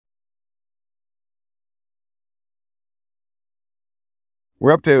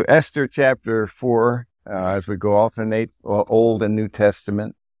We're up to Esther chapter 4 as we go alternate Old and New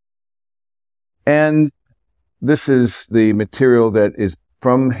Testament. And this is the material that is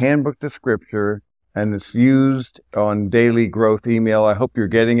from Handbook to Scripture, and it's used on Daily Growth email. I hope you're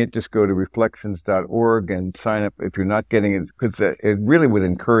getting it. Just go to reflections.org and sign up if you're not getting it, because it really would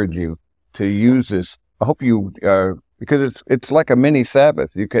encourage you to use this. I hope you, because it's like a mini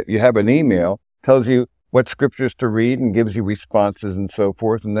Sabbath. You have an email, tells you what scriptures to read and gives you responses and so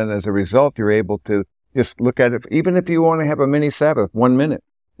forth. And then as a result, you're able to just look at it, even if you want to have a mini Sabbath, 1 minute,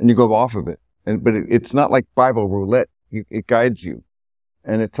 and you go off of it. But it's not like Bible roulette. It guides you,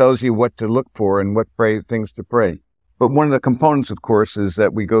 and it tells you what to look for and what things to pray. But one of the components, of course, is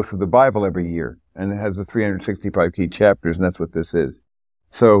that we go through the Bible every year, and it has the 365 key chapters, and that's what this is.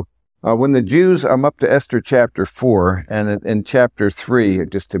 So when the Jews, I'm up to Esther chapter 4, and in chapter 3,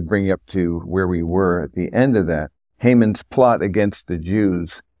 just to bring you up to where we were at the end of that, Haman's plot against the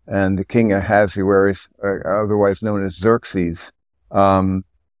Jews, and the king Ahasuerus, otherwise known as Xerxes,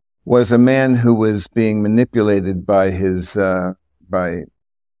 was a man who was being manipulated by by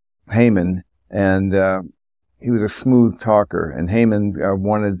Haman, and he was a smooth talker, and Haman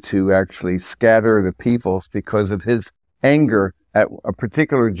wanted to actually scatter the peoples because of his anger at a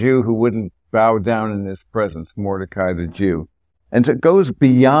particular Jew who wouldn't bow down in his presence, Mordecai the Jew. And so it goes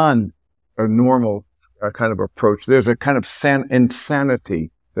beyond a normal kind of approach. There's a kind of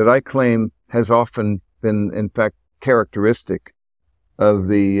insanity that I claim has often been, in fact, characteristic of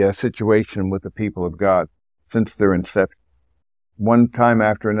the situation with the people of God since their inception. One time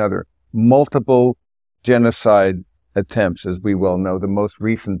after another, multiple genocide attempts, as we well know, the most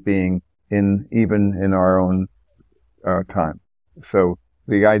recent being even in our own time. So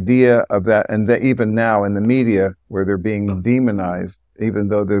the idea of that, and even now in the media where they're being demonized, even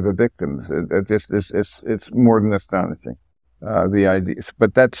though they're the victims, it's more than astonishing. The idea,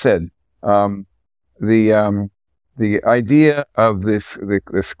 but that said, the idea of this,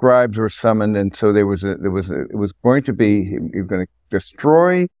 the scribes were summoned, and so it was going to be, he was going to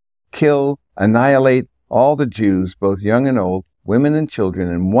destroy, kill, annihilate all the Jews, both young and old, women and children,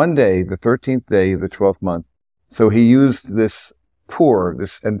 in one day, the 13th day of the 12th month. So he used this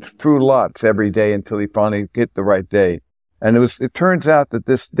and threw lots every day until he finally hit the right day. And it turns out that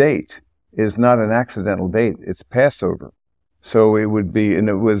this date is not an accidental date, it's Passover. So it would be, and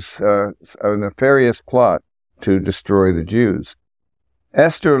it was a nefarious plot to destroy the Jews.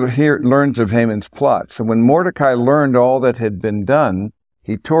 Esther here learns of Haman's plot. So when Mordecai learned all that had been done,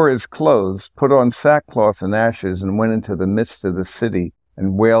 he tore his clothes, put on sackcloth and ashes, and went into the midst of the city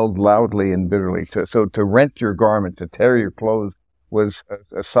and wailed loudly and bitterly. So to rent your garment, to tear your clothes, was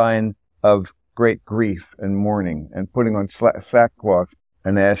a sign of great grief and mourning, and putting on sackcloth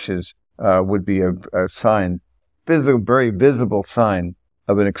and ashes would be a sign, very visible sign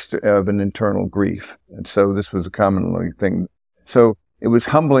of an internal grief. And so this was a common thing. So it was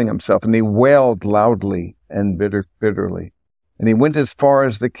humbling himself, and he wailed loudly and bitterly. And he went as far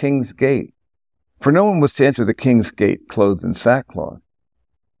as the king's gate. For no one was to enter the king's gate clothed in sackcloth.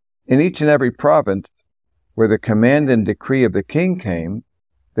 In each and every province where the command and decree of the king came,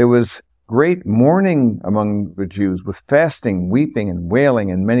 there was great mourning among the Jews, with fasting, weeping, and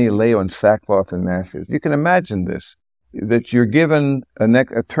wailing, and many lay on sackcloth and ashes. You can imagine this, that you're given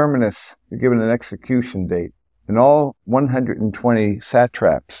a terminus, you're given an execution date, and all 120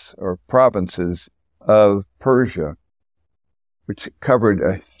 satraps or provinces of Persia, which covered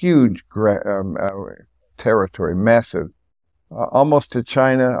a huge territory, massive, almost to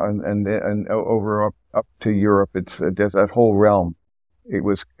China and over up to Europe. It's that whole realm. It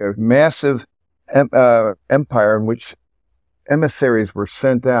was a massive empire in which emissaries were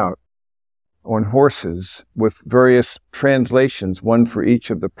sent out on horses with various translations, one for each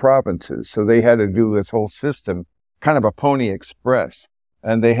of the provinces. So they had to do this whole system, kind of a Pony Express.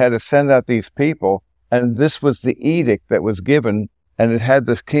 And they had to send out these people, and this was the edict that was given, and it had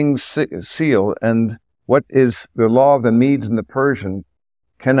the king's seal, and what is the law of the Medes and the Persians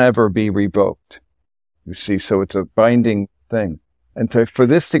can never be revoked. You see, so it's a binding thing. And for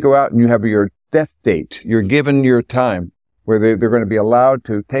this to go out and you have your death date, you're given your time where they're going to be allowed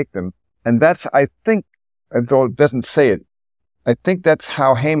to take them. And that's, I think, although it doesn't say it, I think that's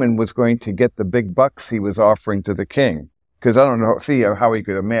how Haman was going to get the big bucks he was offering to the king. Because I don't see how he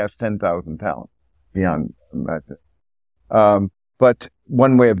could amass 10,000 talents beyond that. But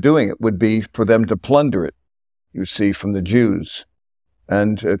one way of doing it would be for them to plunder it, you see, from the Jews,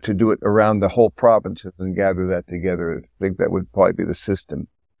 and to do it around the whole provinces and gather that together. I think that would probably be the system.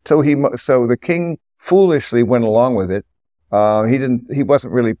 So the king foolishly went along with it. He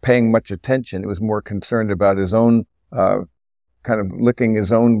wasn't really paying much attention. He was more concerned about his own kind of licking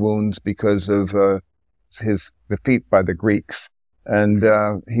his own wounds because of his defeat by the Greeks. And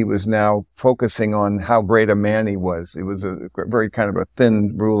he was now focusing on how great a man he was. He was a very kind of a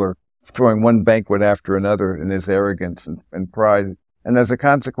thin ruler, throwing one banquet after another in his arrogance and pride. And as a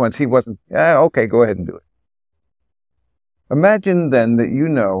consequence, he wasn't, okay, go ahead and do it. Imagine then that you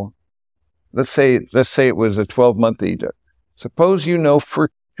know, let's say it was a 12-month edict. Suppose you know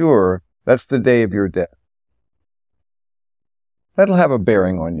for sure that's the day of your death. That'll have a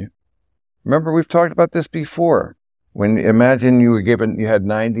bearing on you. Remember, we've talked about this before. Imagine you had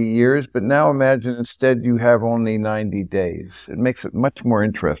 90 years, but now imagine instead you have only 90 days. It makes it much more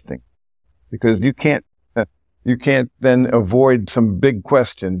interesting because you can't then avoid some big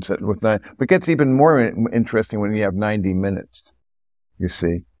questions with 9. But it gets even more interesting when you have 90 minutes, you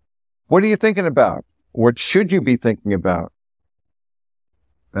see. What are you thinking about? What should you be thinking about?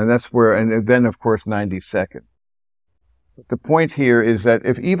 And and then of course 90 seconds. But the point here is that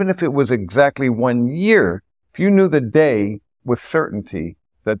even if it was exactly 1 year, if you knew the day with certainty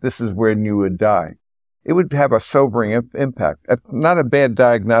that this is when you would die, it would have a sobering impact. That's not a bad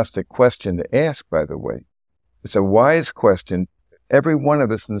diagnostic question to ask, by the way. It's a wise question every one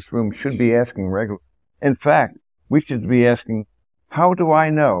of us in this room should be asking regularly. In fact, we should be asking, how do I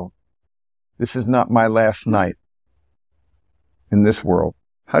know this is not my last night in this world?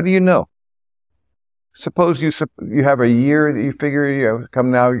 How do you know? Suppose you have a year that you figure, come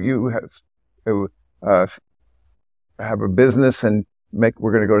now, you have a business and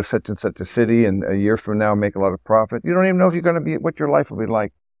we're going to go to such and such a city and a year from now make a lot of profit. You don't even know if you're going to be, what your life will be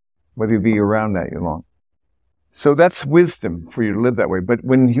like, whether you'll be around that long. So that's wisdom for you to live that way. But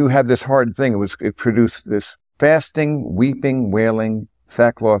when you had this hard thing, it produced this fasting, weeping, wailing,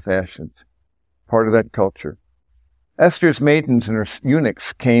 sackcloth, ashes, part of that culture. Esther's maidens and her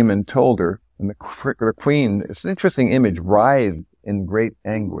eunuchs came and told her, and the queen, it's an interesting image, writhed in great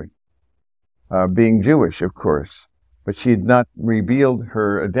anguish, being Jewish, of course. But she had not revealed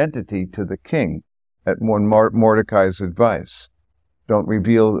her identity to the king at Mordecai's advice. Don't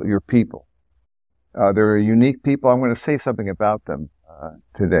reveal your people. They're a unique people. I'm going to say something about them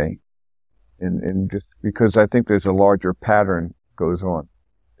today, and just because I think there's a larger pattern goes on.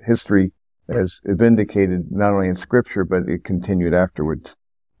 History has vindicated not only in Scripture, but it continued afterwards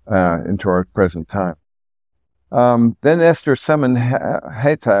into our present time. Then Esther summoned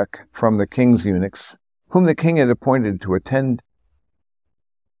Hathach from the king's eunuchs, whom the king had appointed to attend,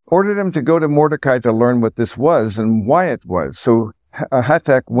 ordered him to go to Mordecai to learn what this was and why it was. So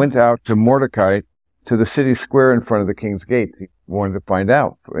Hathach went out to Mordecai to the city square in front of the king's gate. He wanted to find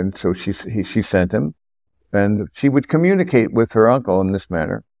out. And so she sent him, and she would communicate with her uncle in this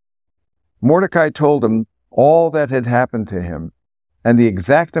manner. Mordecai told him all that had happened to him and the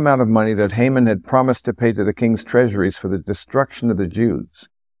exact amount of money that Haman had promised to pay to the king's treasuries for the destruction of the Jews.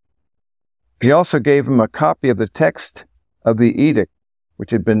 He also gave him a copy of the text of the edict,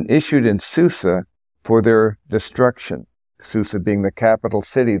 which had been issued in Susa for their destruction, Susa being the capital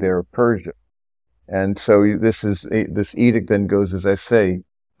city there of Persia. And so this edict then goes, as I say,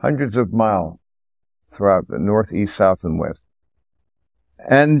 hundreds of miles throughout the north, east, south, and west.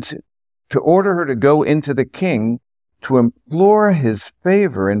 And to order her to go into the king to implore his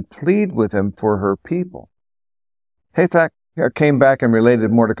favor and plead with him for her people. Hathach came back and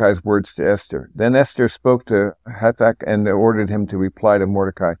related Mordecai's words to Esther. Then Esther spoke to Hathach and ordered him to reply to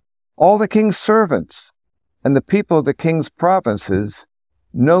Mordecai, all the king's servants and the people of the king's provinces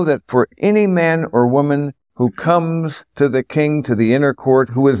know that for any man or woman who comes to the king to the inner court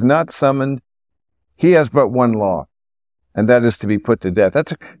who is not summoned, he has but one law, and that is to be put to death.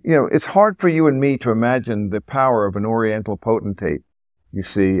 It's hard for you and me to imagine the power of an Oriental potentate, you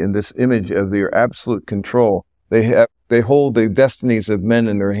see, in this image of their absolute control. They hold the destinies of men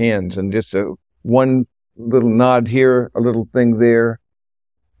in their hands, and just one little nod here, a little thing there,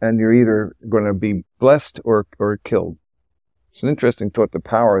 and you're either going to be blessed or killed. It's an interesting thought, the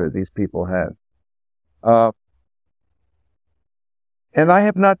power that these people had. And I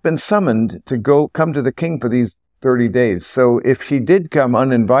have not been summoned to come to the king for these 30 days. So if she did come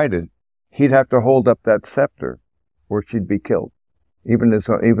uninvited, he'd have to hold up that scepter or she'd be killed, even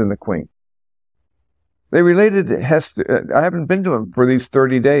the queen. They related Esther, I haven't been to him for these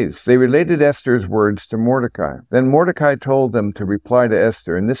 30 days. They related Esther's words to Mordecai. Then Mordecai told them to reply to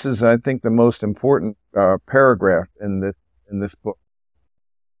Esther. And this is, I think, the most important paragraph in this book,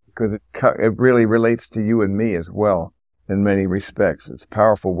 because it really relates to you and me as well in many respects. It's a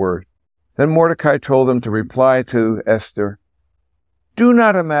powerful word. Then Mordecai told them to reply to Esther, do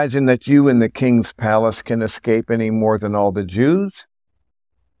not imagine that you in the king's palace can escape any more than all the Jews.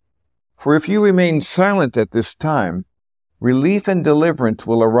 For if you remain silent at this time, relief and deliverance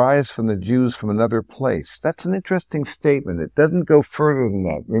will arise from the Jews from another place. That's an interesting statement. It doesn't go further than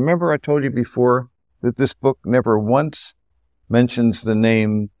that. Remember I told you before that this book never once mentions the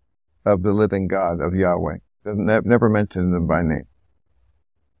name of the living God, of Yahweh. Never mentions him by name.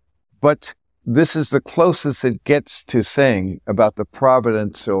 But this is the closest it gets to saying about the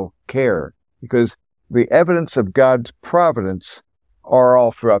providential care, because the evidence of God's providence are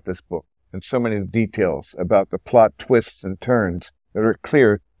all throughout this book, and so many details about the plot twists and turns that are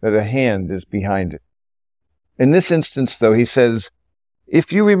clear that a hand is behind it. In this instance, though, he says,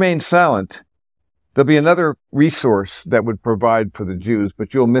 if you remain silent, there'll be another resource that would provide for the Jews,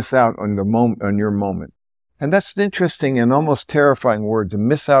 but you'll miss out on your moment. And that's an interesting and almost terrifying word, to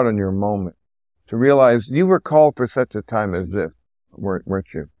miss out on your moment. To realize you were called for such a time as this, weren't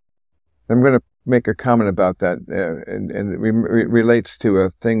you? I'm going to make a comment about that, and it relates to a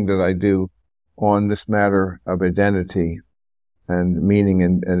thing that I do on this matter of identity and meaning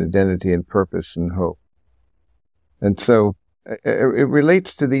and identity and purpose and hope. And so it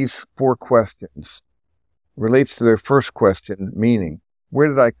relates to these 4 questions. It relates to their first question, meaning. Where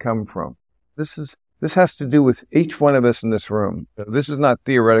did I come from? This has to do with each one of us in this room. This is not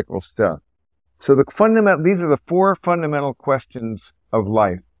theoretical stuff. So these are the 4 fundamental questions of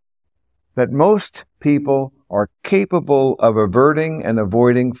life that most people are capable of averting and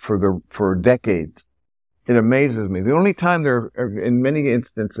avoiding for decades. It amazes me. The only time in many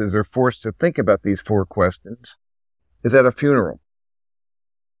instances, they're forced to think about these 4 questions is at a funeral.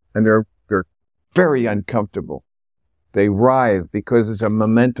 And they're very uncomfortable. They writhe because it's a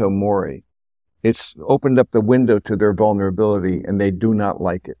memento mori. It's opened up the window to their vulnerability, and they do not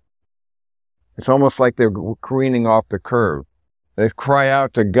like it. It's almost like they're careening off the curve. They cry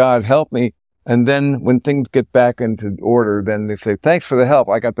out to God, help me. And then when things get back into order, then they say, thanks for the help.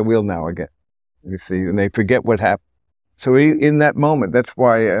 I got the wheel now again. You see, and they forget what happened. So in that moment, that's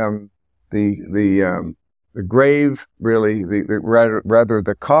why the grave, really, rather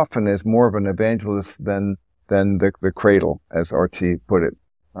the coffin is more of an evangelist than the cradle, as Archie put it.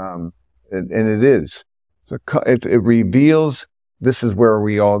 And it is. So it reveals this is where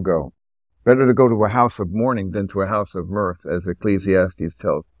we all go. Better to go to a house of mourning than to a house of mirth, as Ecclesiastes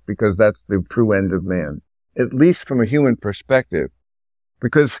tells, because that's the true end of man, at least from a human perspective.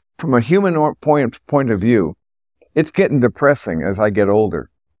 Because from a human point of view, it's getting depressing as I get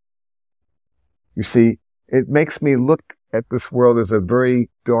older. You see, it makes me look at this world as a very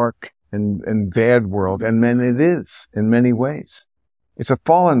dark and bad world, and then it is in many ways. It's a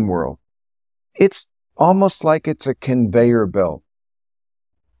fallen world. It's almost like it's a conveyor belt.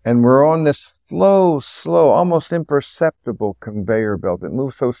 And we're on this slow, almost imperceptible conveyor belt. It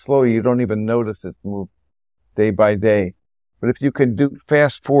moves so slowly you don't even notice it move day by day. But if you can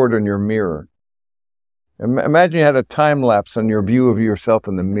fast forward on your mirror, imagine you had a time lapse on your view of yourself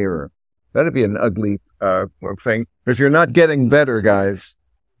in the mirror. That'd be an ugly thing, because you're not getting better, guys.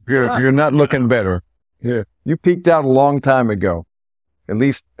 You're not looking better. Yeah, you peaked out a long time ago. At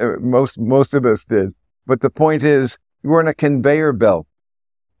least most of us did. But the point is, you're on a conveyor belt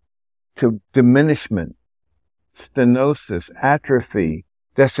to diminishment, stenosis, atrophy,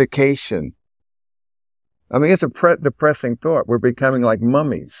 desiccation. I mean, it's a depressing thought. We're becoming like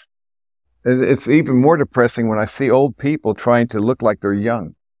mummies. It's even more depressing when I see old people trying to look like they're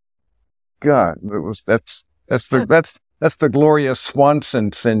young. God, that's the Gloria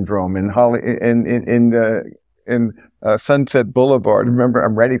Swanson syndrome in Sunset Boulevard. Remember,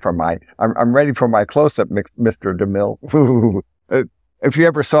 I'm ready for my close-up, Mr. DeMille. If you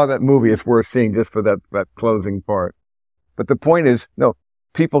ever saw that movie, it's worth seeing just for that closing part. But the point is, no,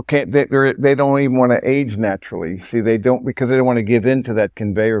 people can't, they don't even want to age naturally. See, they don't, because they don't want to give in to that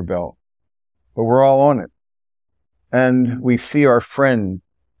conveyor belt. But we're all on it. And we see our friend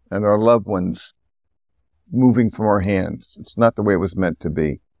and our loved ones moving from our hands. It's not the way it was meant to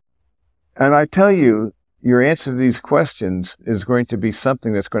be. And I tell you, your answer to these questions is going to be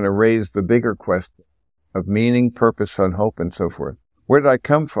something that's going to raise the bigger question of meaning, purpose, and hope, and so forth. Where did I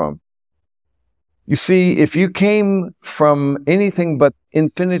come from? You see, if you came from anything but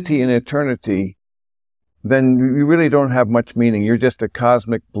infinity and eternity, then you really don't have much meaning. You're just a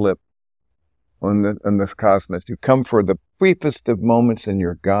cosmic blip on this cosmos. You come for the briefest of moments and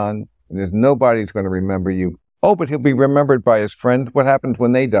you're gone, and there's nobody's going to remember you. Oh, but he'll be remembered by his friends. What happens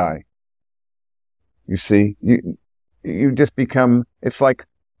when they die? You see, you just become, it's like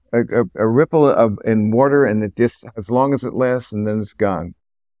a ripple in water, and it just, as long as it lasts, and then it's gone.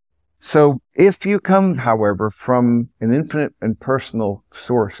 So if you come, however, from an infinite and personal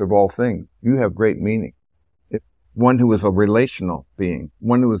source of all things, you have great meaning. It's one who is a relational being,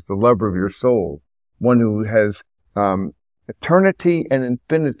 one who is the lover of your soul, one who has eternity and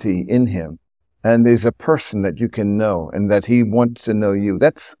infinity in him. And there's a person that you can know and that he wants to know you.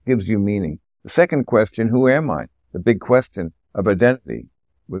 That gives you meaning. The second question, who am I? The big question of identity,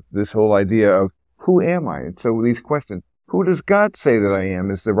 with this whole idea of who am I? And so these questions, who does God say that I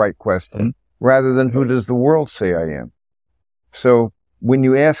am, is the right question, rather than who does the world say I am? So when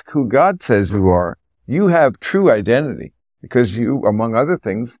you ask who God says you are, you have true identity, because you, among other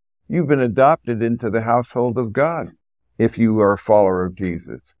things, you've been adopted into the household of God if you are a follower of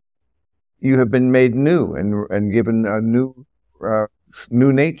Jesus. You have been made new and given a new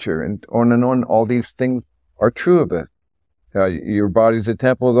nature, and on. All these things are true of it. Your body's a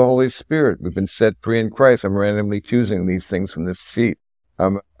temple of the Holy Spirit. We've been set free in Christ. I'm randomly choosing these things from this sheet.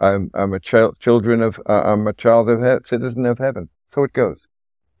 I'm a child of citizen of heaven. So it goes.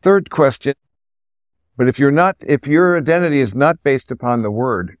 Third question. But if your identity is not based upon the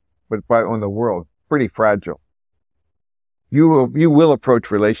Word, but on the world, pretty fragile. You will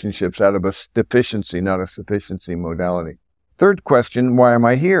approach relationships out of a deficiency, not a sufficiency modality. Third question, why am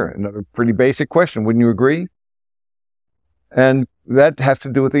I here? Another pretty basic question, wouldn't you agree? And that has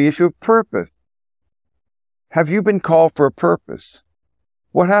to do with the issue of purpose. Have you been called for a purpose?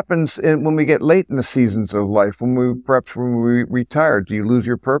 What happens when we get late in the seasons of life, when we retire? Do you lose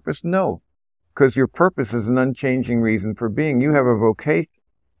your purpose? No, because your purpose is an unchanging reason for being. You have a vocation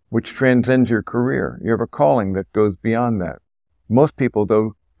which transcends your career. You have a calling that goes beyond that. Most people,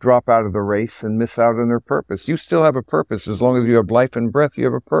 though, drop out of the race and miss out on their purpose. You still have a purpose. As long as you have life and breath, you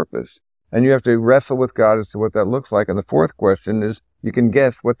have a purpose. And you have to wrestle with God as to what that looks like. And the fourth question is, you can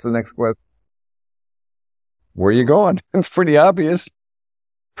guess, what's the next question? Where are you going? It's pretty obvious.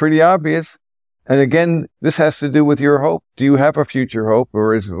 Pretty obvious. And again, this has to do with your hope. Do you have a future hope,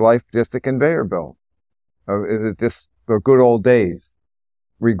 or is life just a conveyor belt? Or is it just the good old days?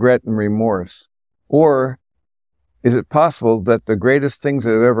 Regret and remorse? Or is it possible that the greatest things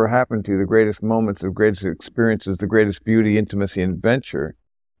that have ever happened to you, the greatest moments, the greatest experiences, the greatest beauty, intimacy, and adventure,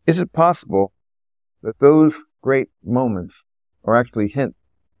 is it possible that those great moments are actually hints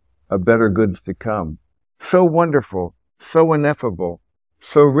of better goods to come? So wonderful, so ineffable,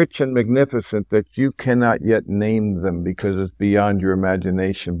 so rich and magnificent that you cannot yet name them because it's beyond your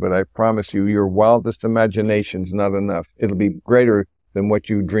imagination. But I promise you, your wildest imagination's not enough. It'll be greater than what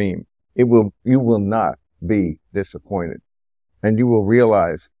you dream. You will not be disappointed. And you will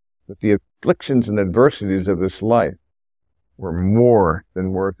realize that the afflictions and adversities of this life were more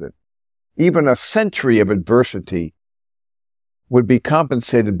than worth it. Even a century of adversity would be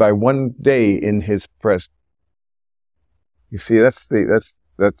compensated by one day in his presence. You see, that's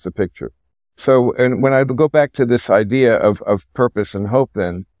the picture. So, and when I go back to this idea of purpose and hope,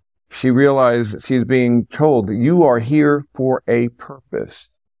 then she realized she's being told that you are here for a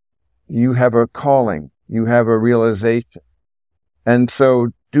purpose. You have a calling. You have a realization. And so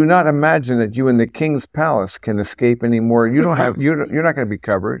do not imagine that you in the king's palace can escape anymore. You're not going to be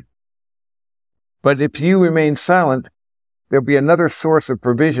covered. But if you remain silent, there'll be another source of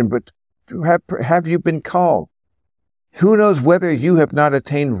provision. But have you been called? Who knows whether you have not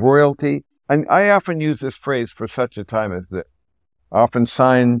attained royalty? And I often use this phrase, for such a time as this. I often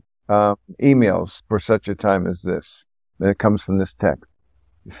sign emails for such a time as this. And it comes from this text,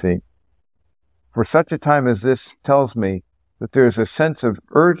 you see. For such a time as this tells me that there's a sense of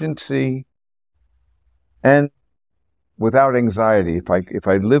urgency and without anxiety. If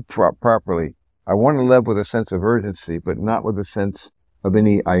I live properly, I want to live with a sense of urgency, but not with a sense of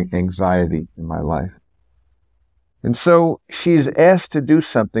any anxiety in my life. And so she's asked to do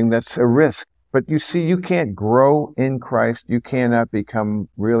something that's a risk. But you see, you can't grow in Christ. You cannot become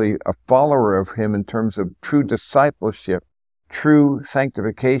really a follower of him in terms of true discipleship, true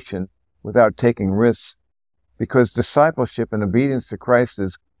sanctification, without taking risks. Because discipleship and obedience to Christ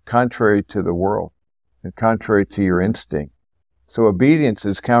is contrary to the world and contrary to your instinct. So obedience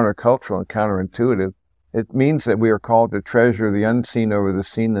is countercultural and counterintuitive. It means that we are called to treasure the unseen over the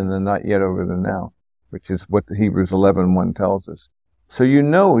seen and the not yet over the now, which is what Hebrews 11:1 tells us. So you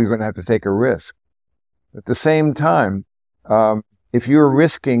know you're going to have to take a risk. At the same time, if you're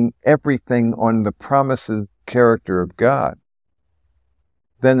risking everything on the promises character of God,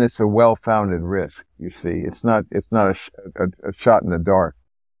 then it's a well-founded risk, you see. It's not a shot in the dark,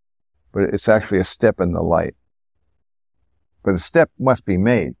 but it's actually a step in the light. But a step must be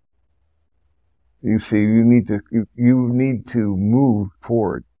made. You see, you need to move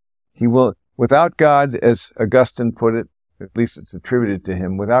forward. He will, without God, as Augustine put it, at least it's attributed to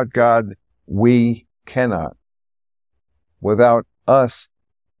him, without God, we cannot. Without us,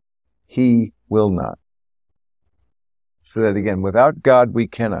 he will not. Say that again. Without God, we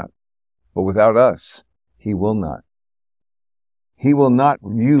cannot. But without us, he will not. He will not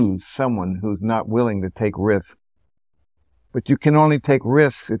use someone who's not willing to take risks. But you can only take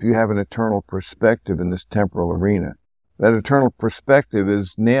risks if you have an eternal perspective in this temporal arena. That eternal perspective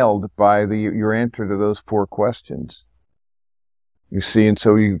is nailed by your answer to those 4 questions. You see, and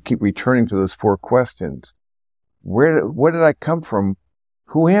so you keep returning to those 4 questions. Where did I come from?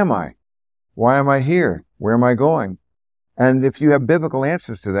 Who am I? Why am I here? Where am I going? And if you have biblical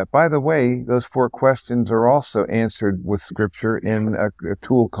answers to that, by the way, those 4 questions are also answered with Scripture in a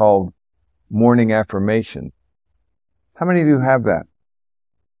tool called morning affirmation. How many of you have that?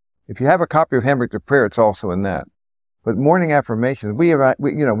 If you have a copy of Handbook to Prayer, it's also in that. But morning affirmations,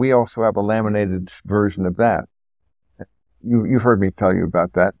 we also have a laminated version of that. You've heard me tell you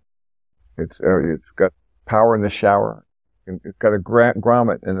about that. It's got power in the shower. It's got a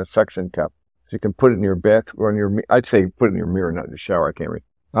grommet and a suction cup. So you can put it in your bath or I'd say put it in your mirror, not in the shower. I can't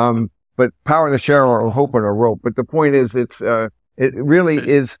read. But power in the shower or hope on a rope. But the point is, it really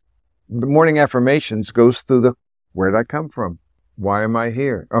is, the morning affirmations goes through where did I come from? Why am I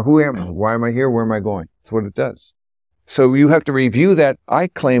here? Or who am I? Why am I here? Where am I going? That's what it does. So you have to review that, I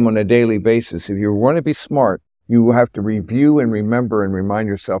claim, on a daily basis. If you want to be smart, you have to review and remember and remind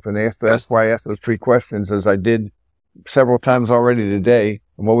yourself. And that's why I asked those 3 questions, as I did several times already today.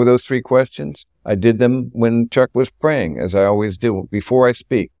 And what were those 3 questions? I did them when Chuck was praying, as I always do, before I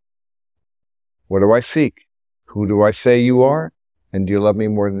speak. What do I seek? Who do I say you are? And do you love me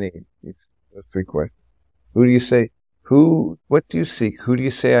more than these? Those 3 questions. Who do you say? What do you seek? Who do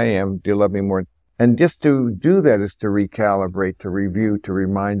you say I am? Do you love me more? And just to do that is to recalibrate, to review, to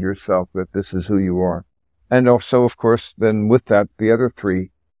remind yourself that this is who you are. And also, of course, then with that, the other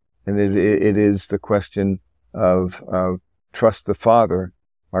 3, and it is the question of trust the Father.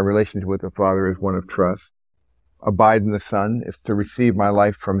 My relationship with the Father is one of trust. Abide in the Son is to receive my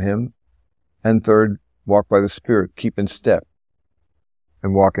life from Him. And third, walk by the Spirit, keep in step,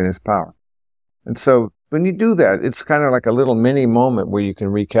 and walk in His power. And so when you do that, it's kind of like a little mini moment where you can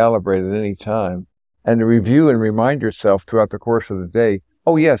recalibrate at any time and to review and remind yourself throughout the course of the day,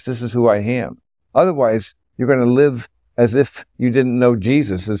 oh yes, this is who I am. Otherwise, you're going to live as if you didn't know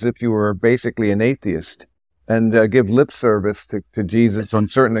Jesus, as if you were basically an atheist, and give lip service to Jesus on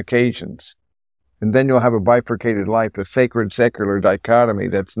certain occasions. And then you'll have a bifurcated life, a sacred-secular dichotomy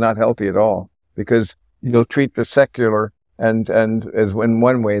that's not healthy at all, because you'll treat the secular and as in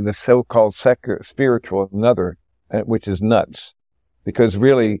one way, the so-called spiritual another, which is nuts. Because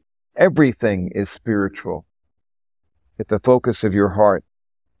really, everything is spiritual if the focus of your heart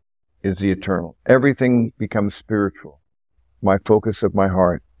is the eternal. Everything becomes spiritual. My focus of my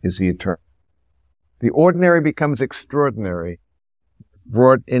heart is the eternal. The ordinary becomes extraordinary,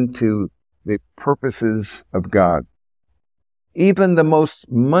 brought into the purposes of God. Even the most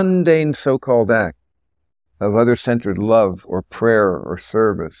mundane so-called act of other-centered love or prayer or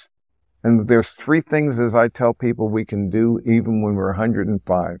service. And there's 3 things, as I tell people, we can do even when we're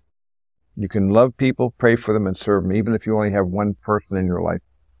 105. You can love people, pray for them, and serve them, even if you only have one person in your life.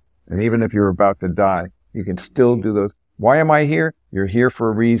 And even if you're about to die, you can still do those. Why am I here? You're here for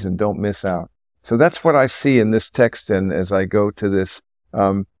a reason. Don't miss out. So that's what I see in this text, and as I go to this.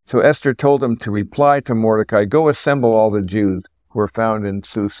 So Esther told him to reply to Mordecai, go assemble all the Jews who are found in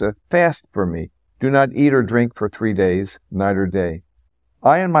Susa. Fast for me. Do not eat or drink for 3 days, night or day.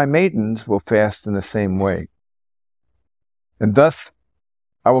 I and my maidens will fast in the same way. And thus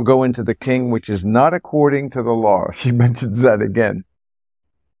I will go into the king, which is not according to the law. She mentions that again.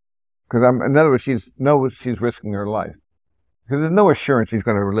 Because in other words, she's risking her life. Because there's no assurance he's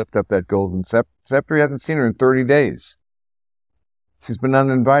going to lift up that golden scepter. He hasn't seen her in 30 days. She's been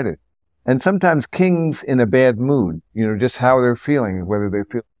uninvited. And sometimes kings in a bad mood, just how they're feeling, whether they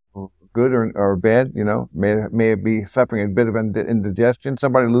feel good or bad, may be suffering a bit of indigestion.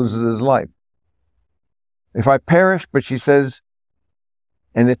 Somebody loses his life. If I perish, but she says,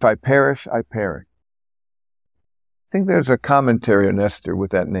 and if I perish, I perish. I think there's a commentary on Esther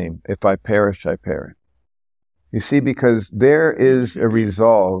with that name. If I perish, I perish. You see, because there is a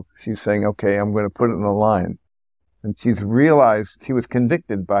resolve. She's saying, okay, I'm going to put it in a line. And she's realized she was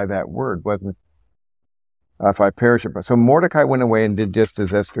convicted by that word, wasn't it? If I perish. So Mordecai went away and did just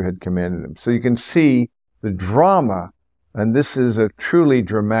as Esther had commanded him. So you can see the drama, and this is a truly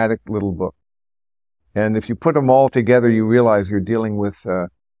dramatic little book. And if you put them all together, you realize you're dealing with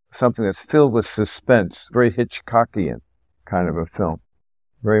something that's filled with suspense, very Hitchcockian kind of a film.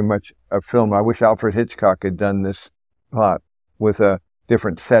 Very much a film. I wish Alfred Hitchcock had done this plot with a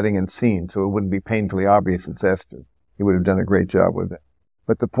different setting and scene, so it wouldn't be painfully obvious it's Esther. He would have done a great job with it.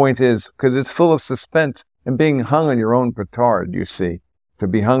 But the point is, because it's full of suspense, and being hung on your own petard, you see, to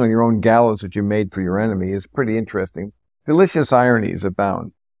be hung on your own gallows that you made for your enemy is pretty interesting. delicious ironies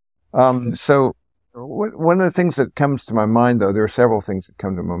abound. So one of the things that comes to my mind, though, there are several things that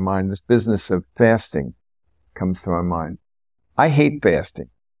come to my mind. This business of fasting comes to my mind. I hate fasting.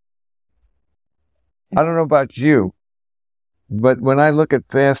 I don't know about you, but when I look at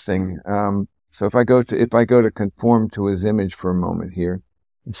fasting, so if I go to conform to his image for a moment here,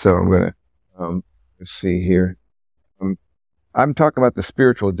 so I'm going to let's see here. I'm talking about the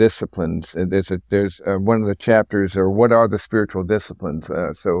spiritual disciplines. There's one of the chapters, or what are the spiritual disciplines?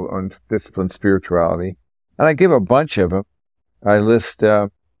 So on discipline spirituality, and I give a bunch of them. I list the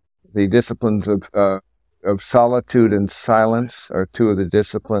disciplines of solitude and silence are two of the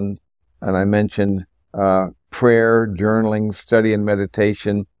disciplines, and I mentioned prayer, journaling, study and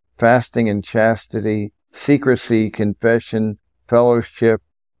meditation, fasting and chastity, secrecy, confession, fellowship,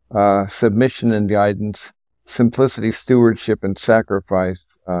 submission and guidance, simplicity, stewardship, and sacrifice,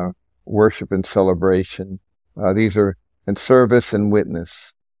 worship and celebration. These are, and service and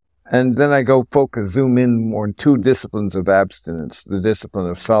witness. And then I zoom in more on two disciplines of abstinence, the discipline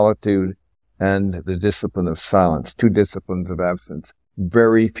of solitude and the discipline of silence, two disciplines of abstinence.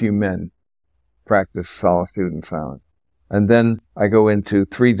 Very few men practice solitude and silence. And then I go into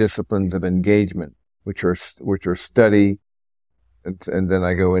three disciplines of engagement, which are study, and then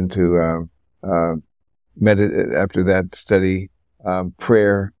I go into after that study,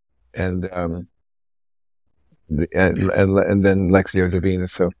 prayer, and then Lectio Divina.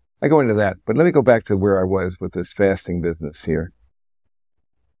 So I go into that. But let me go back to where I was with this fasting business here.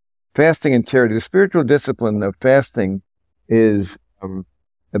 Fasting and charity. The spiritual discipline of fasting is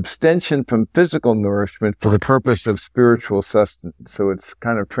abstention from physical nourishment for the purpose of spiritual sustenance. So it's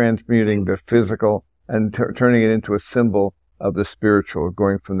kind of transmuting the physical and turning it into a symbol of the spiritual,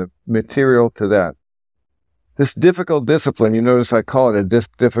 going from the material to that. This difficult discipline, you notice I call it a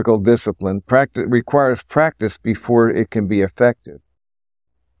difficult discipline, requires practice before it can be effective,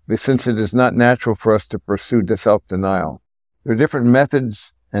 since it is not natural for us to pursue self-denial. There are different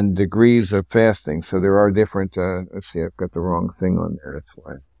methods and degrees of fasting, so there are different, let's see, I've got the wrong thing on there, that's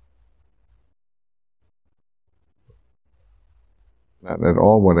why. Not at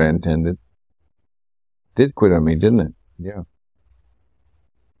all what I intended. Did quit on me, didn't it? Yeah.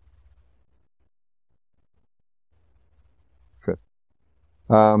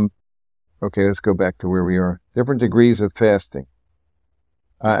 Okay, let's go back to where we are. Different degrees of fasting,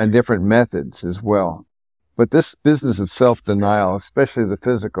 and different methods as well. But this business of self-denial, especially the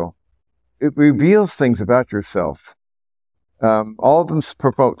physical, it reveals things about yourself. All of them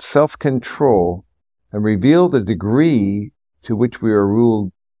promote self-control and reveal the degree to which we are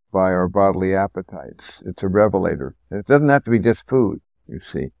ruled by our bodily appetites. It's a revelator. And it doesn't have to be just food, you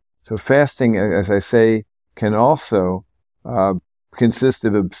see. So fasting, as I say, can also consist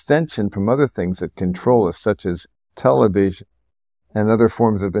of abstention from other things that control us, such as television and other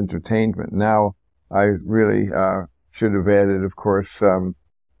forms of entertainment. Now, I really should have added, of course,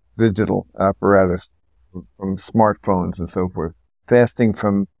 digital apparatus from smartphones and so forth. Fasting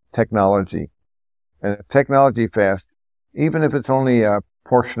from technology. And a technology fast, even if it's only a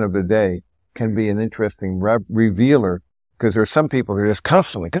portion of the day, can be an interesting revealer, because there are some people who are just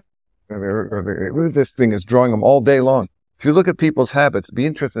constantly, this thing is drawing them all day long. If you look at people's habits, it'd be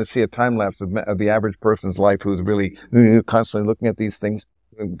interesting to see a time lapse of the average person's life who's really constantly looking at these things,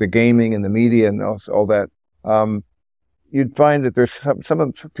 the gaming and the media and all that. You'd find that there's some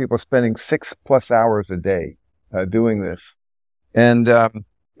of the people spending 6+ hours a day doing this. And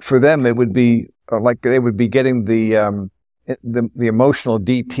for them, it would be like they would be getting the emotional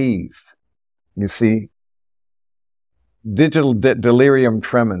DTs. You see, digital delirium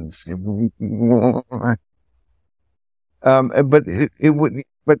tremens. But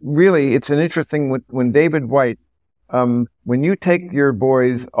really, it's an interesting, when David White, when you take your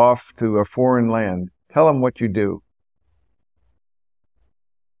boys off to a foreign land, tell them what you do.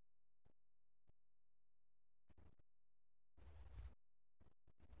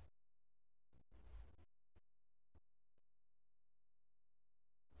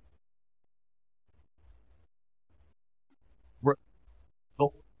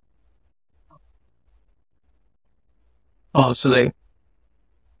 Oh, so they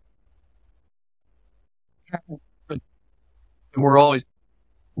were always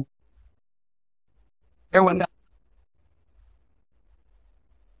everyone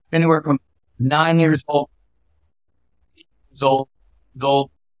anywhere from 9 years old,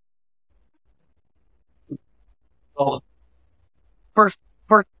 first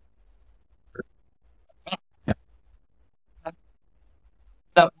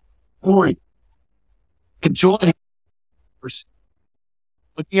that point enjoying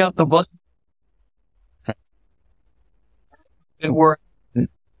looking out the bus and we're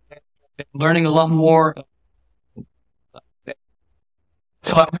learning a lot more.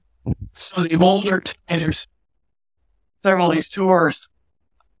 So the older teenagers, several of these tours,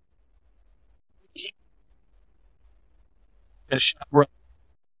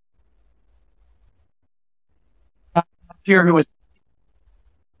 here who was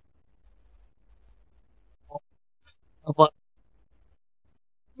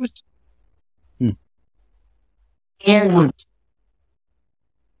and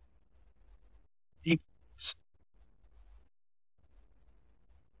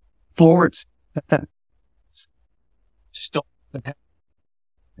forwards. Just don't.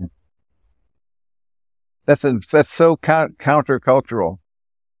 That's so countercultural.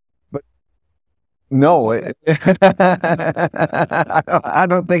 But no, I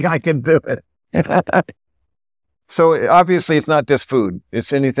don't think I can do it. So obviously it's not just food.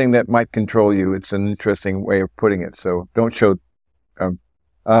 It's anything that might control you. It's an interesting way of putting it. So don't show,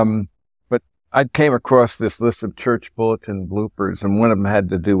 but I came across this list of church bulletin bloopers, and one of them had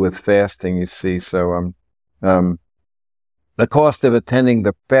to do with fasting, you see. So, the cost of attending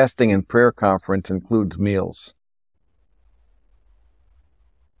the fasting and prayer conference includes meals.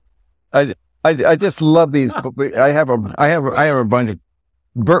 I just love these. I have a bunch of.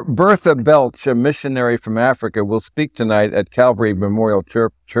 Bertha Belch, a missionary from Africa, will speak tonight at Calvary Memorial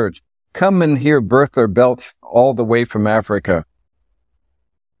Church. Come and hear Bertha Belch all the way from Africa.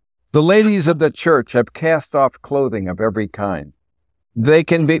 The ladies of the church have cast off clothing of every kind. They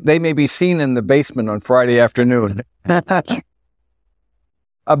may be seen in the basement on Friday afternoon.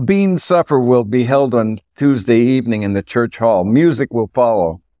 A bean supper will be held on Tuesday evening in the church hall. Music will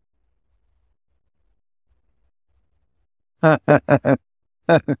follow.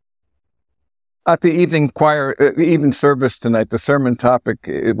 At the evening service tonight, the sermon topic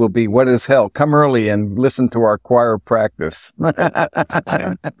it will be, "What is hell?" Come early and listen to our choir practice.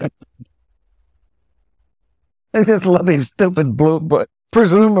 I just love these stupid but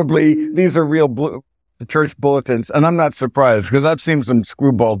presumably these are real church bulletins, and I'm not surprised because I've seen some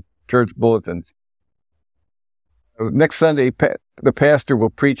screwball church bulletins. Next Sunday, the pastor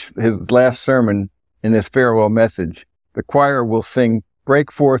will preach his last sermon in his farewell message. The choir will sing,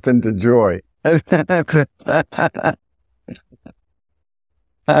 "Break forth into joy."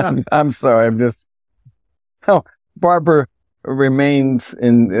 I'm sorry. Barbara remains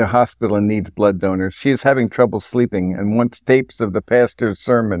in the hospital and needs blood donors. She is having trouble sleeping and wants tapes of the pastor's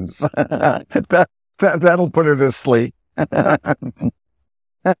sermons. That'll put her to sleep.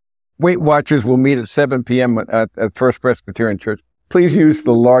 Weight Watchers will meet at 7 p.m. at First Presbyterian Church. Please use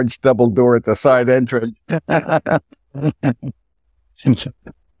the large double door at the side entrance.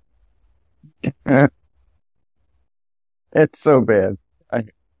 It's so bad.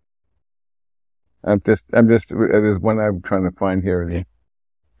 There's one I'm trying to find here.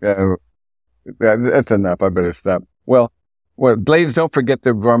 That's enough. I better stop. Well, ladies, don't forget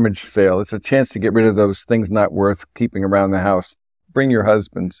the rummage sale. It's a chance to get rid of those things not worth keeping around the house. Bring your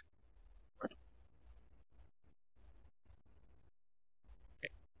husbands.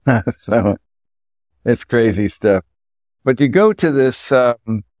 So, it's crazy stuff. But you go to this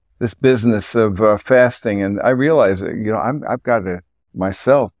business of fasting, and I realize that, I've got to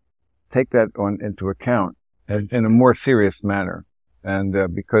myself take that into account in a more serious manner,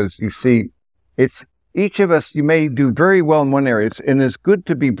 and because you see, it's each of us. You may do very well in one area, and it's good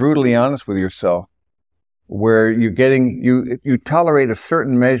to be brutally honest with yourself, where you tolerate a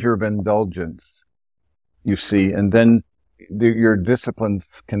certain measure of indulgence, you see, and then your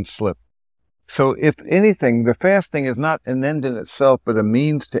disciplines can slip. So if anything, the fasting is not an end in itself, but a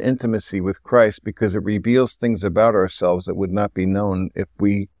means to intimacy with Christ, because it reveals things about ourselves that would not be known if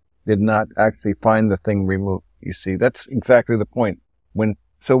we did not actually find the thing removed. You see, that's exactly the point. When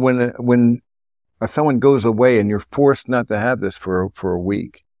someone goes away and you're forced not to have this for a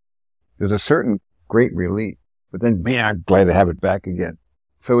week, there's a certain great relief, but then, man, I'm glad to have it back again.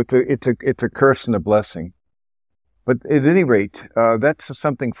 So it's a curse and a blessing. But at any rate, that's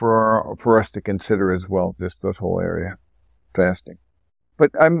something for us to consider as well. Just this whole area, fasting. But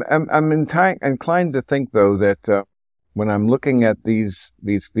I'm inclined to think, though, that when I'm looking at these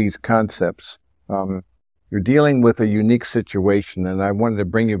concepts, you're dealing with a unique situation, and I wanted to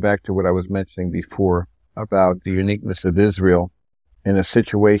bring you back to what I was mentioning before about the uniqueness of Israel in a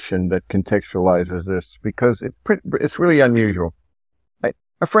situation that contextualizes this, because it's really unusual.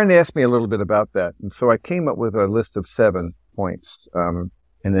 A friend asked me a little bit about that, and so I came up with a list of 7 points in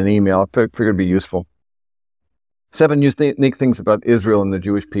an email. I figured it'd be useful. 7 unique things about Israel and the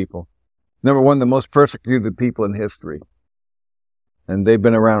Jewish people. Number 1, the most persecuted people in history, and they've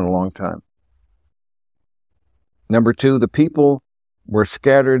been around a long time. Number 2, the people were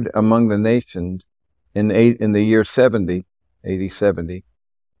scattered among the nations in the year 70, AD 70,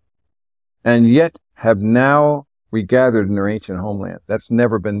 and yet have now regathered in their ancient homeland. That's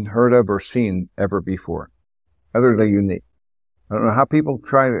never been heard of or seen ever before. Utterly unique. I don't know how people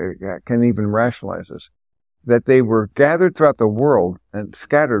can even rationalize this. That they were gathered throughout the world, and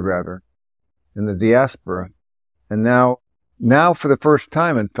scattered rather, in the diaspora, and now for the first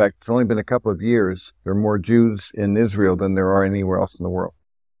time, in fact, it's only been a couple of years, there are more Jews in Israel than there are anywhere else in the world.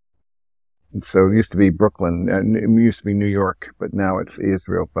 And so it used to be Brooklyn, and it used to be New York, but now it's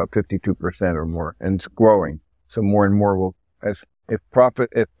Israel, about 52% or more, and it's growing. So more and more will, as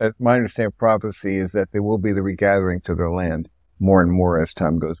my understanding of prophecy is that there will be the regathering to their land more and more as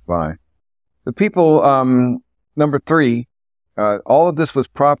time goes by. The people, number 3, all of this was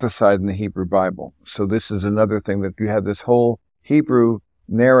prophesied in the Hebrew Bible. So this is another thing, that you have this whole Hebrew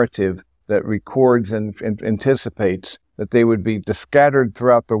narrative that records and anticipates that they would be scattered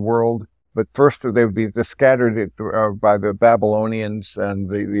throughout the world. But first they would be scattered by the Babylonians and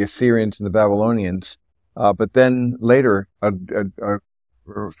the Assyrians and the Babylonians. But then later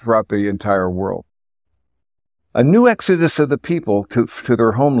throughout the entire world. A new exodus of the people to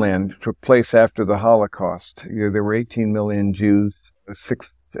their homeland took place after the Holocaust. There were 18 million Jews.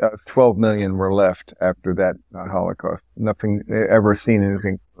 12 million were left after that Holocaust. Nothing ever seen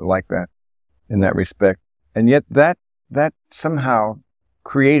anything like that in that respect. And yet that somehow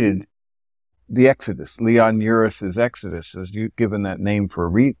created the Exodus. Leon Uris's Exodus is given that name for a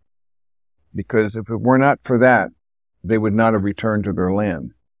reason. Because if it were not for that, they would not have returned to their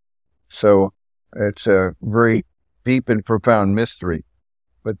land. So it's a very deep and profound mystery.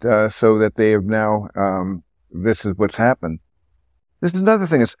 But so that they have now, this is what's happened. This is another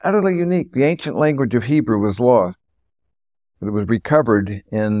thing that's utterly unique. The ancient language of Hebrew was lost, but it was recovered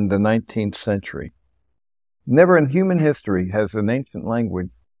in the 19th century. Never in human history has an ancient language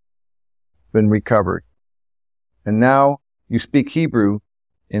been recovered. And now you speak Hebrew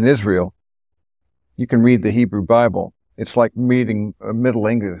in Israel. You can read the Hebrew Bible. It's like reading Middle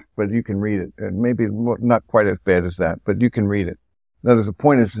English, but you can read it. And maybe not quite as bad as that, but you can read it. Now, the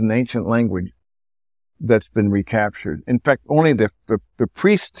point is, it's an ancient language that's been recaptured. In fact, only the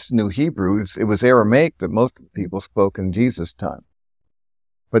priests knew Hebrew. It was Aramaic that most of the people spoke in Jesus' time.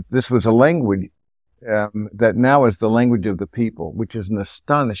 But this was a language that now is the language of the people, which is an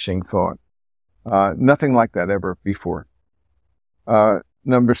astonishing thought. Nothing like that ever before.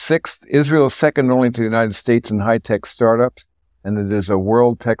 Number 6, Israel is second only to the United States in high-tech startups, and it is a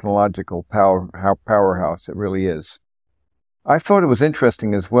world technological powerhouse. It really is. I thought it was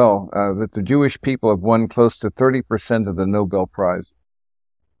interesting as well that the Jewish people have won close to 30% of the Nobel Prize.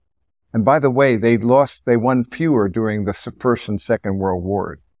 And by the way, they won fewer during the First and Second World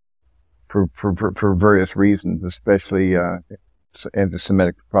War for various reasons, especially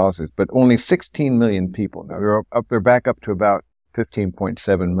anti-Semitic policies. But only 16 million people. Now they're back up to about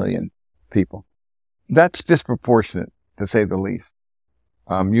 15.7 million people. That's disproportionate, to say the least.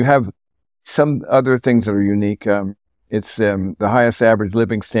 You have some other things that are unique. It's the highest average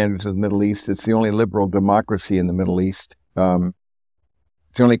living standards of the Middle East. It's the only liberal democracy in the Middle East. It's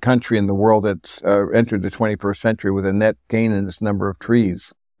the only country in the world that's entered the 21st century with a net gain in its number of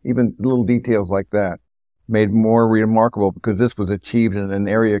trees. Even little details like that made more remarkable because this was achieved in an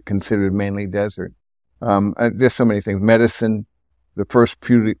area considered mainly desert. There's so many things. Medicine, the first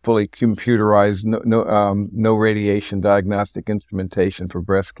fully computerized, no radiation diagnostic instrumentation for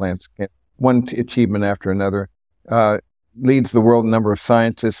breast cancer. One achievement after another. Leads the world in number of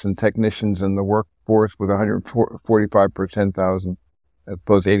scientists and technicians in the workforce with 145 per 10,000, as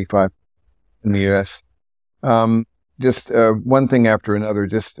opposed to 85 in the U.S. Just one thing after another.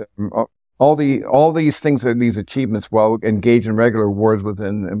 Just all these things, these achievements, while engaged in regular wars with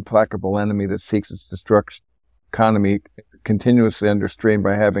an implacable enemy that seeks its destruction, economy continuously under strain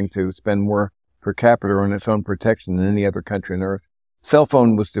by having to spend more per capita on its own protection than any other country on earth. Cell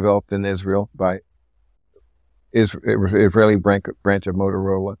phone was developed in Israel by Israeli branch of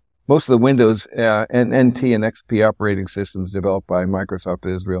Motorola. Most of the Windows and NT and XP operating systems developed by Microsoft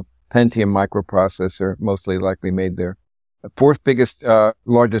Israel. Pentium microprocessor, mostly likely made there. The fourth biggest,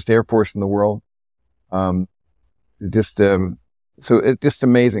 largest air force in the world. So it's just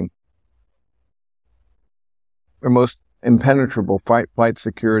amazing. The most impenetrable flight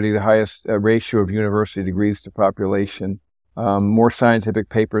security, the highest ratio of university degrees to population, more scientific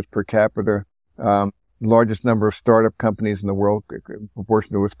papers per capita, largest number of startup companies in the world in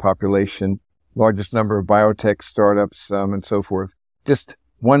proportion to its population, largest number of biotech startups, and so forth. Just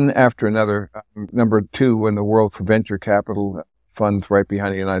one after another. Number 2 in the world for venture capital funds, right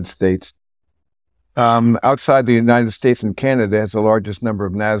behind the United States. outside the United States and Canada, has the largest number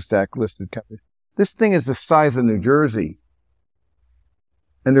of NASDAQ-listed companies. This thing is the size of New Jersey.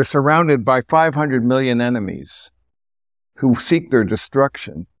 And they're surrounded by 500 million enemies who seek their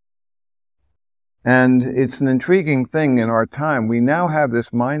destruction. And it's an intriguing thing in our time. We now have this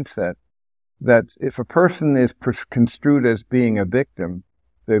mindset that if a person is construed as being a victim,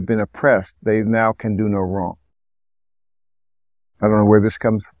 they've been oppressed, they now can do no wrong. I don't know where this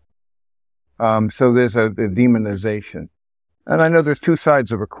comes from. So there's a demonization. And I know there's two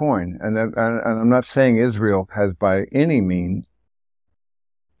sides of a coin. And I'm not saying Israel has by any means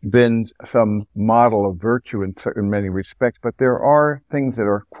been some model of virtue in many respects, but there are things that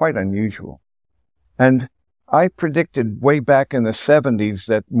are quite unusual. And I predicted way back in the 70s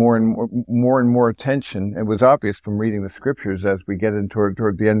that more and more attention, it was obvious from reading the scriptures as we get into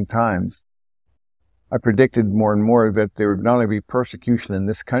toward the end times, I predicted more and more that there would not only be persecution in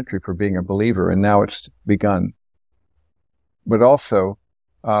this country for being a believer, and now it's begun, but also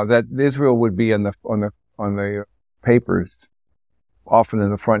that Israel would be on the papers, often in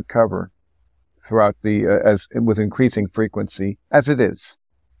the front cover, throughout with increasing frequency, as it is.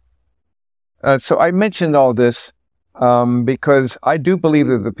 So I mentioned all this because I do believe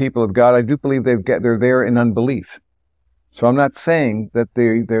that the people of God, I do believe they're there in unbelief. So I'm not saying that they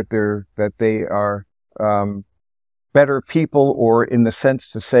are better people, or in the sense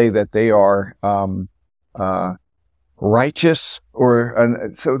to say that they are righteous,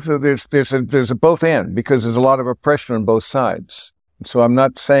 or so there's a both and, because there's a lot of oppression on both sides. So I'm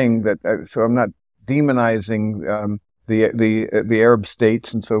not saying that. So I'm not demonizing the Arab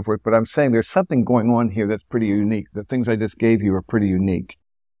states and so forth, but I'm saying there's something going on here that's pretty unique. The things I just gave you are pretty unique.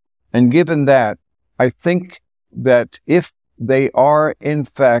 And given that, I think that if they are in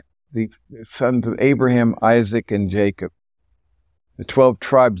fact the sons of Abraham, Isaac, and Jacob, the 12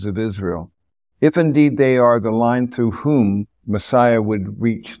 tribes of Israel, if indeed they are the line through whom Messiah would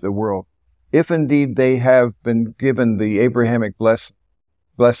reach the world, if indeed they have been given the Abrahamic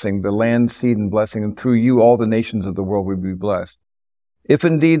blessing, the land, seed, and blessing, and through you all the nations of the world will be blessed, if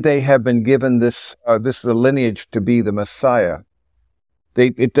indeed they have been given this lineage to be the Messiah,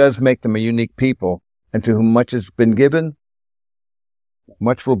 it does make them a unique people, and to whom much has been given,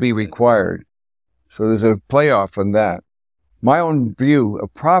 much will be required. So there's a playoff on that. My own view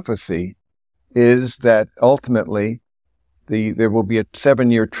of prophecy is that ultimately there will be a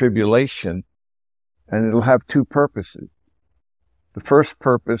 7-year tribulation, and it'll have two purposes. The first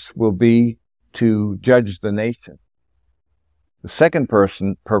purpose will be to judge the nation. The second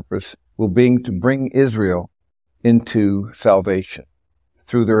purpose will be to bring Israel into salvation.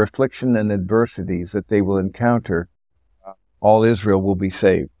 Through their affliction and adversities that they will encounter, all Israel will be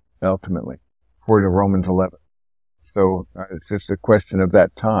saved, ultimately, according to Romans 11. So it's just a question of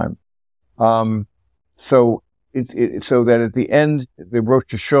that time. So that at the end, the Rosh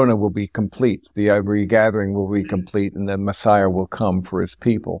Hashanah will be complete, the regathering will be complete, and then Messiah will come for his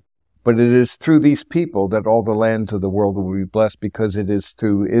people. But it is through these people that all the lands of the world will be blessed, because it is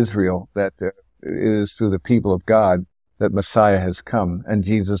through Israel, that it is through the people of God that Messiah has come. And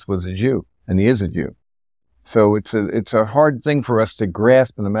Jesus was a Jew, and he is a Jew. So it's a hard thing for us to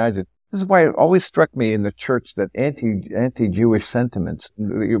grasp and imagine. This is why it always struck me in the church that anti-Jewish sentiments,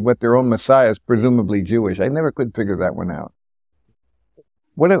 what their own Messiah is presumably Jewish. I never could figure that one out.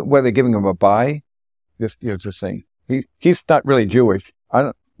 Were they giving him a bye? Just saying he's not really Jewish.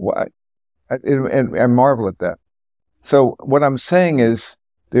 I marvel at that. So what I'm saying is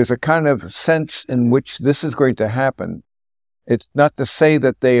there's a kind of sense in which this is going to happen. It's not to say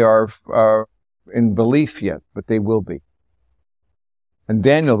that they are in belief yet, but they will be. And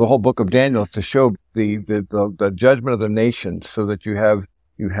Daniel, the whole book of Daniel, is to show the judgment of the nations, so that you have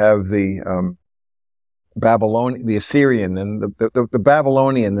the Babylonian, the Assyrian, and the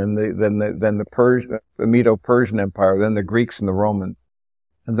Babylonian, and then the Medo-Persian Empire, then the Greeks and the Romans,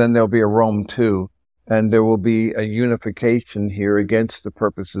 and then there'll be a Rome too, and there will be a unification here against the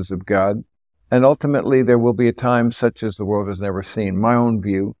purposes of God, and ultimately there will be a time such as the world has never seen. My own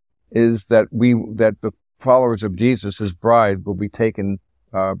view is that the followers of Jesus, his bride, will be taken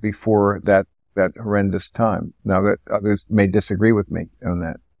before that horrendous time. Now, that others may disagree with me on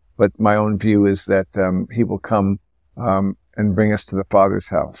that, but my own view is that he will come and bring us to the Father's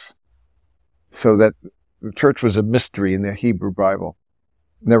house. So that the church was a mystery in the Hebrew Bible,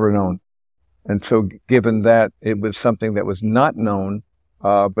 never known. And so given that, it was something that was not known,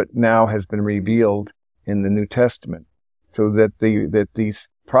 but now has been revealed in the New Testament. So that these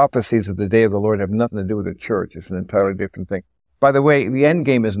prophecies of the day of the Lord have nothing to do with the church. It's an entirely different thing. By the way, the end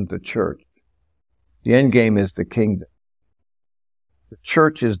game isn't the church. The end game is the kingdom. The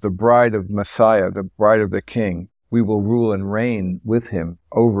church is the bride of Messiah, the bride of the King. We will rule and reign with him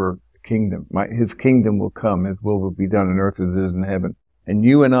over the kingdom. His kingdom will come. His will be done on earth as it is in heaven. And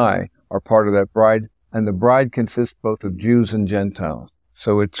you and I are part of that bride. And the bride consists both of Jews and Gentiles.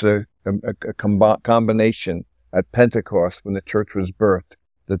 So it's a combination at Pentecost when the church was birthed,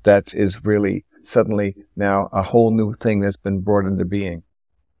 that is really suddenly now a whole new thing that's been brought into being.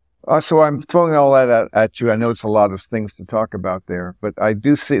 So I'm throwing all that at you. I know it's a lot of things to talk about there, but I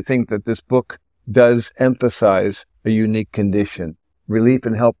do think that this book does emphasize a unique condition, relief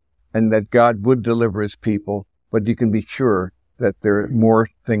and help, and that God would deliver his people, but you can be sure that there are more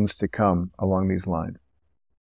things to come along these lines.